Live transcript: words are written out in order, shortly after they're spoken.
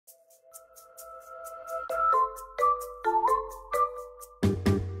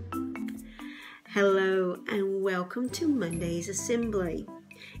welcome to Monday's Assembly.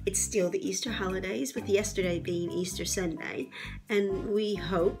 It's still the Easter holidays, with yesterday being Easter Sunday, and we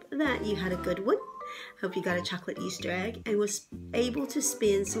hope that you had a good one. Hope you got a chocolate Easter egg and was able to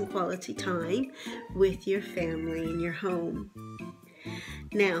spend some quality time with your family in your home.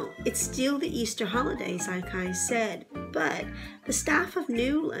 Now, it's still the Easter holidays, like I said, but the staff of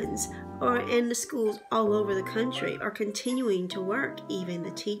Newlands and the schools all over the country are continuing to work. Even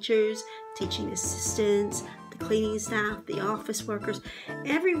the teachers, teaching assistants, the cleaning staff, the office workers,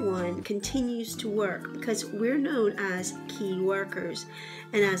 everyone continues to work because we're known as key workers.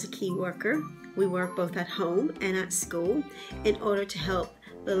 And as a key worker, we work both at home and at school in order to help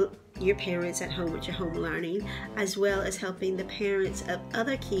your parents at home with your home learning, as well as helping the parents of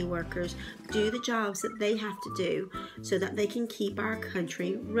other key workers do the jobs that they have to do so that they can keep our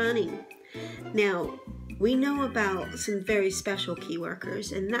country running. Now, we know about some very special key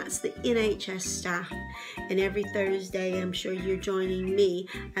workers, and that's the NHS staff. And every Thursday, I'm sure you're joining me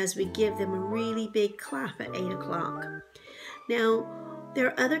as we give them a really big clap at 8 o'clock. Now, there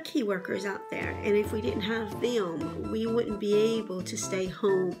are other key workers out there, and if we didn't have them, we wouldn't be able to stay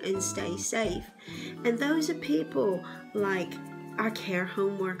home and stay safe. And those are people like our care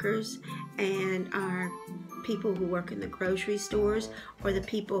home workers and our people who work in the grocery stores, or the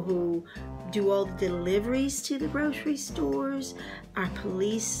people who do all the deliveries to the grocery stores, our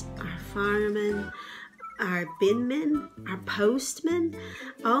police, our firemen, our binmen, our postmen.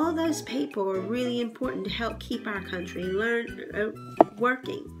 All of those people are really important to help keep our country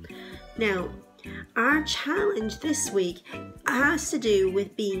working. Now, our challenge this week has to do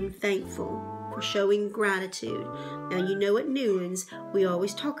with being thankful, for showing gratitude. Now, you know at Newlands, we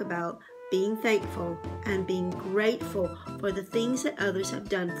always talk about being thankful and being grateful for the things that others have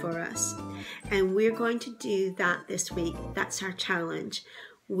done for us. And we're going to do that this week. That's our challenge.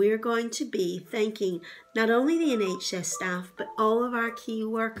 We're going to be thanking not only the NHS staff, but all of our key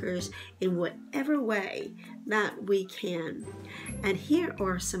workers in whatever way that we can. And here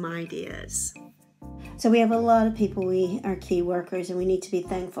are some ideas. So we have a lot of people we are key workers and we need to be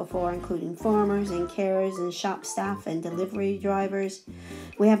thankful for, including farmers and carers and shop staff and delivery drivers.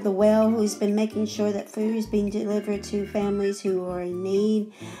 We have the well, who's been making sure that food is being delivered to families who are in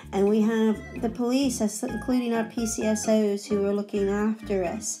need. And we have the police, including our PCSOs, who are looking after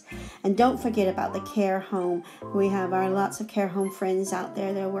us. And don't forget about the care home. We have our lots of care home friends out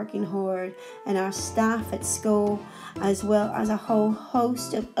there that are working hard, and our staff at school, as well as a whole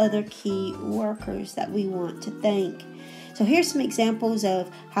host of other key workers that we want to thank. So here's some examples of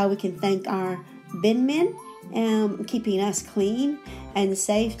how we can thank our bin men, keeping us clean and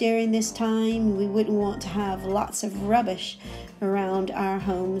safe during this time. We wouldn't want to have lots of rubbish around our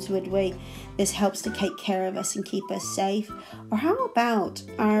homes, would we? This helps to take care of us and keep us safe. Or how about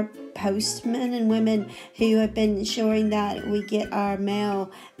our postmen and women who have been ensuring that we get our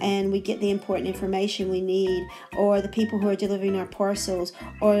mail and we get the important information we need, or the people who are delivering our parcels,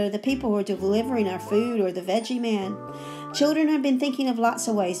 or the people who are delivering our food, or the veggie man. Children have been thinking of lots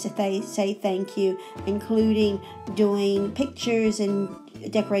of ways to say thank you, including doing pictures and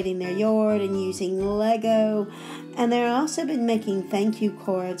decorating their yard and using Lego. And they've also been making thank you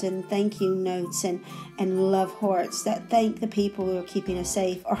cards and thank you notes and love hearts that thank the people who are keeping us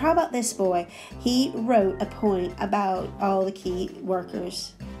safe. Or how about this boy? He wrote a poem about all the key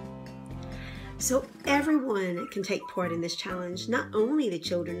workers. So everyone can take part in this challenge, not only the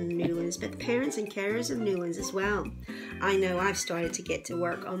children of Newlands, but the parents and carers of Newlands as well. I know I've started to get to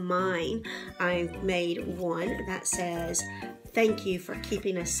work on mine. I've made one that says, "Thank you for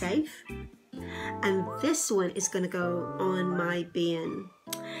keeping us safe." And this one is going to go on my bin.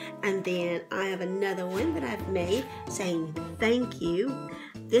 And then I have another one that I've made saying, "Thank you."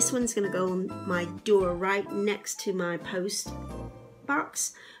 This one's going to go on my door right next to my post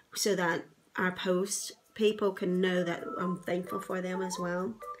box so that our post people can know that I'm thankful for them as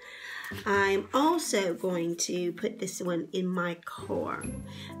well. I'm also going to put this one in my car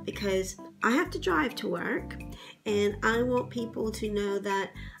because I have to drive to work, and I want people to know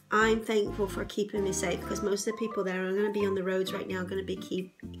that I'm thankful for keeping me safe, because most of the people that are going to be on the roads right now are going to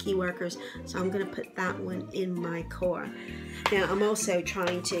be key workers. So I'm going to put that one in my car. Now, I'm also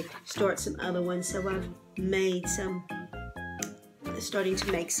trying to start some other ones, so I've made some, starting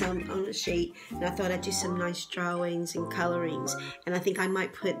to make some on a sheet, and I thought I'd do some nice drawings and colorings, and I think I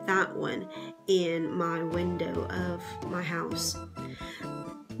might put that one in my window of my house.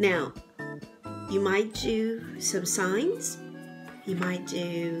 Now, you might do some signs, you might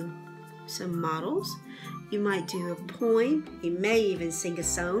do some models, you might do a poem, you may even sing a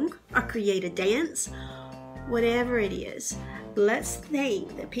song or create a dance. whatever it is, let's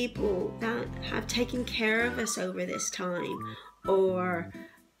thank the people that have taken care of us over this time, or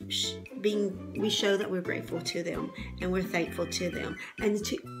we show that we're grateful to them and we're thankful to them, and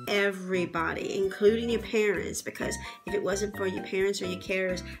to everybody, including your parents, because if it wasn't for your parents or your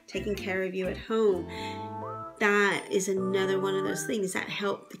carers taking care of you at home, that is another one of those things that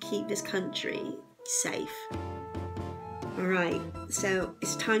help to keep this country safe. All right, so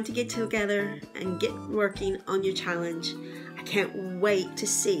it's time to get together and get working on your challenge. I can't wait to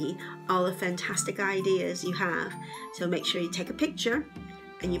see all the fantastic ideas you have. So make sure you take a picture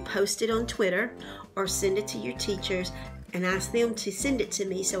and you post it on Twitter, or send it to your teachers and ask them to send it to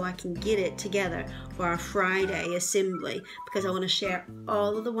me so I can get it together for our Friday assembly, because I want to share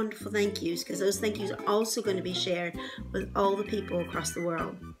all of the wonderful thank yous, because those thank yous are also going to be shared with all the people across the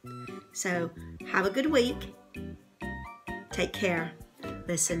world. So have a good week. Take care.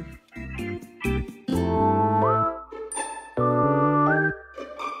 Listen.